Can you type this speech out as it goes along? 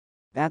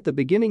At the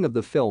beginning of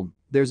the film,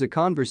 there's a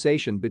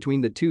conversation between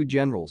the two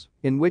generals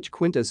in which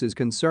Quintus is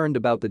concerned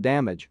about the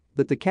damage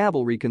that the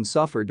cavalry can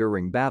suffer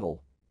during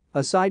battle.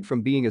 Aside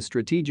from being a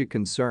strategic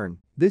concern,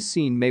 this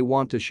scene may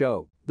want to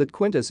show that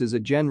Quintus is a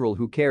general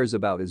who cares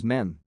about his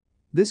men.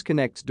 This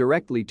connects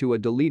directly to a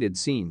deleted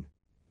scene.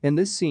 In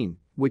this scene,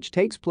 which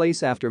takes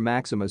place after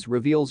Maximus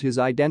reveals his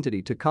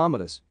identity to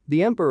Commodus,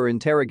 the emperor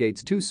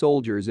interrogates two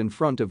soldiers in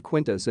front of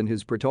Quintus and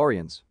his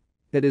praetorians.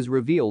 It is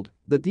revealed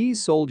that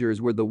these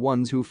soldiers were the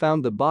ones who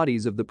found the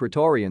bodies of the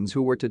praetorians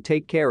who were to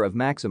take care of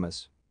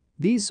Maximus.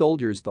 These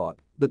soldiers thought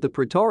that the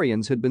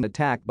praetorians had been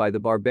attacked by the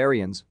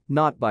barbarians,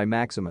 not by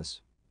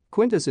Maximus.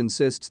 Quintus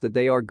insists that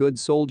they are good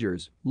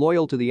soldiers,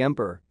 loyal to the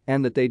emperor,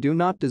 and that they do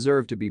not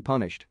deserve to be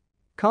punished.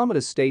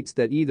 Commodus states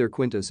that either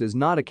Quintus is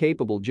not a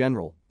capable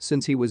general,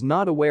 since he was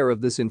not aware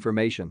of this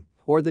information,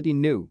 or that he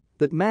knew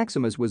that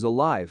Maximus was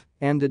alive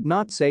and did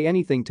not say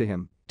anything to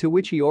him, to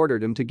which he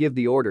ordered him to give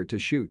the order to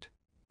shoot.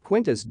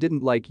 Quintus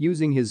didn't like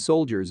using his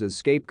soldiers as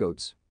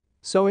scapegoats.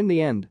 So in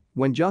the end,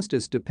 when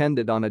justice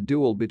depended on a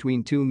duel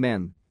between two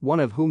men,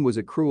 one of whom was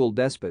a cruel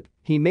despot,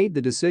 he made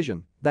the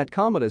decision that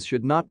Commodus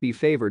should not be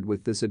favored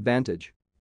with this advantage.